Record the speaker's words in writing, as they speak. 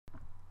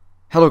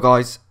Hello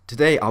guys,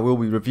 today I will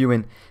be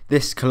reviewing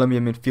this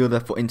Colombian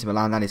midfielder for Inter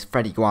Milan, that is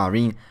Freddie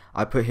Guarin.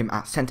 I put him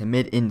at centre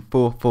mid in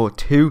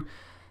 4-4-2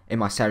 in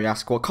my Serie A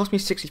squad. Cost me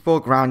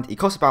 64 grand, he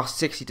costs about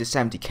 60 to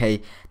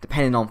 70k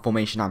depending on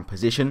formation and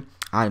position.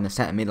 I had him in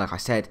centre mid like I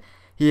said.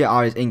 Here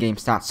are his in-game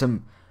stats,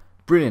 some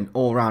brilliant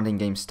all-round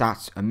in-game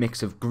stats, a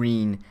mix of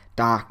green,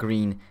 dark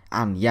green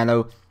and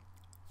yellow.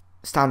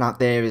 Standout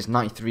there is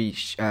 93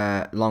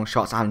 long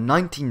shots and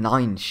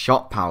 99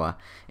 shot power.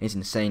 It's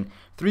insane.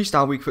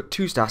 3-star weak foot,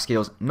 2-star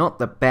skills, not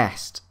the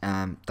best.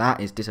 That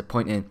is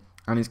disappointing.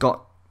 And he's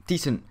got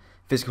decent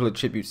physical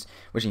attributes,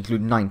 which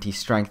include 90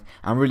 strength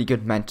and really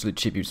good mental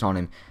attributes on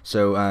him.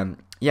 So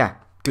yeah,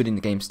 good in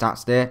the game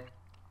stats there.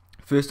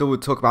 First of all,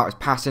 we'll talk about his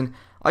passing.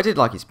 I did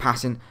like his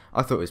passing.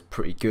 I thought it was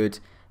pretty good.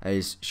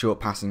 His short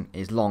passing,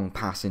 his long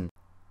passing,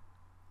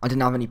 I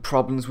didn't have any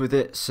problems with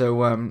it.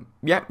 So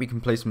yeah, we can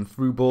play some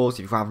through balls.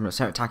 If you have him at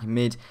centre attacking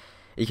mid,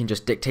 he can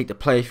just dictate the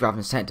play. If you have him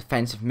at centre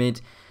defensive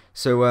mid.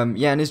 So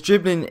yeah, and his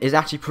dribbling is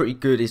actually pretty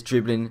good, his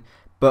dribbling,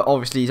 but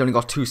obviously he's only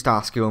got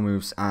 2-star skill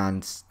moves,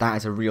 and that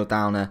is a real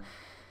downer.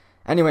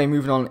 Anyway,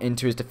 moving on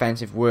into his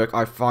defensive work,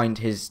 I find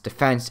his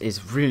defence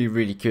is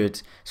really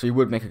good, so he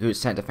would make a good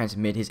centre defensive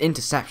mid. His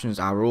interceptions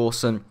are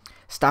awesome,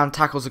 stand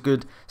tackles are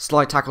good,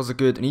 slide tackles are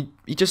good, and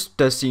he just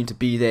does seem to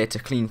be there to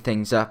clean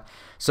things up.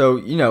 So,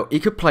 you know, he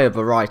could play a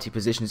variety of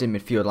positions in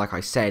midfield like I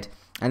said,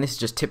 and this is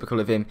just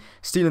typical of him,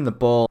 stealing the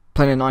ball,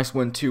 playing a nice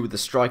 1-2 with the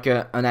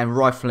striker, and then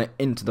rifling it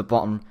into the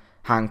bottom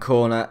hand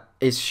corner.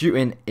 His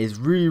shooting is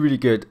really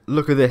good.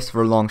 Look at this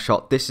for a long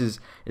shot. This is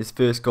his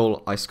first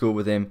goal I scored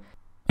with him.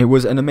 It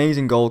was an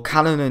amazing goal,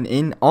 cannoning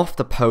in off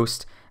the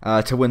post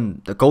to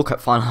win the Gold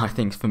Cup final, I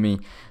think, for me.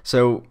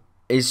 So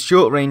his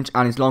short range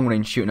and his long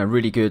range shooting are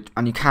really good,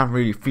 and you can't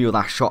really feel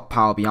that shot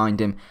power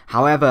behind him.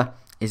 However,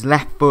 his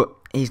left foot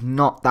is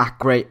not that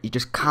great. You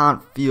just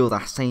can't feel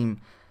that same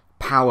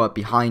power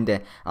behind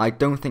it. I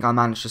don't think I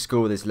managed to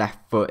score with his left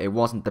foot. It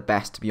wasn't the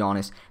best, to be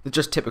honest. It's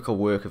just typical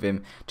work of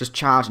him, just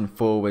charging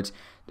forward,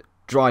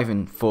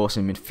 driving force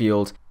in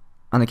midfield,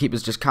 and the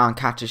keepers just can't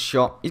catch his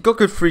shot. He's got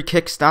good free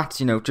kick stats,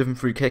 you know, driven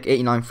free kick,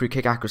 89 free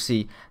kick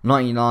accuracy,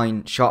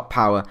 99 shot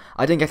power.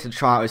 I didn't get to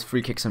try out his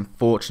free kicks,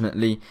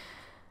 unfortunately.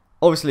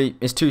 Obviously,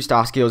 his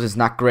 2-star skills isn't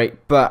that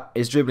great, but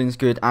his dribbling's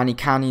good, and he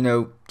can, you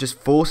know, just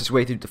force his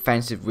way through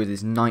defensive with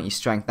his 90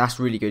 strength. That's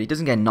really good. He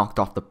doesn't get knocked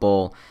off the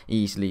ball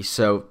easily,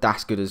 so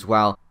that's good as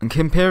well. And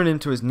comparing him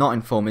to his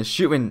not form, his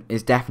shooting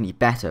is definitely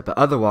better, but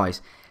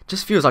otherwise,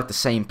 just feels like the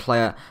same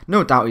player.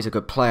 No doubt he's a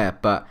good player,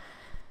 but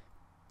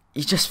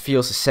he just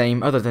feels the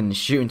same other than his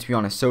shooting, to be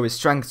honest. So his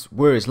strengths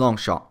were his long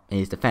shot,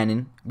 his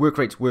defending, work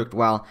rates worked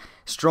well,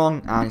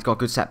 strong, and he's got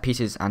good set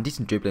pieces and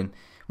decent dribbling.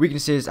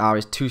 Weaknesses are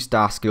his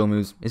 2-star skill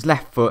moves, his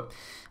left foot,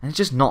 and it's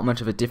just not much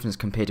of a difference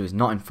compared to his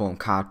not informed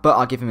card. But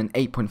I'll give him an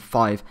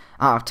 8.5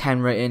 out of 10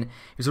 rating.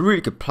 He's a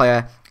really good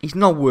player. He's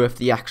not worth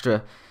the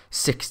extra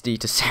 60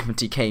 to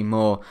 70k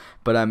more,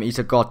 but he's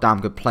a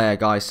goddamn good player,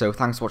 guys. So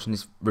thanks for watching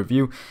this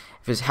review.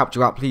 If it's helped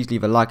you out, please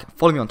leave a like.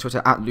 Follow me on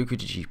Twitter at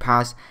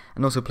LucaGGPaz,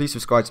 and also please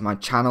subscribe to my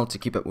channel to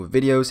keep up with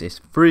videos.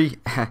 It's free.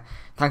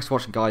 Thanks for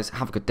watching, guys.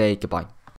 Have a good day. Goodbye.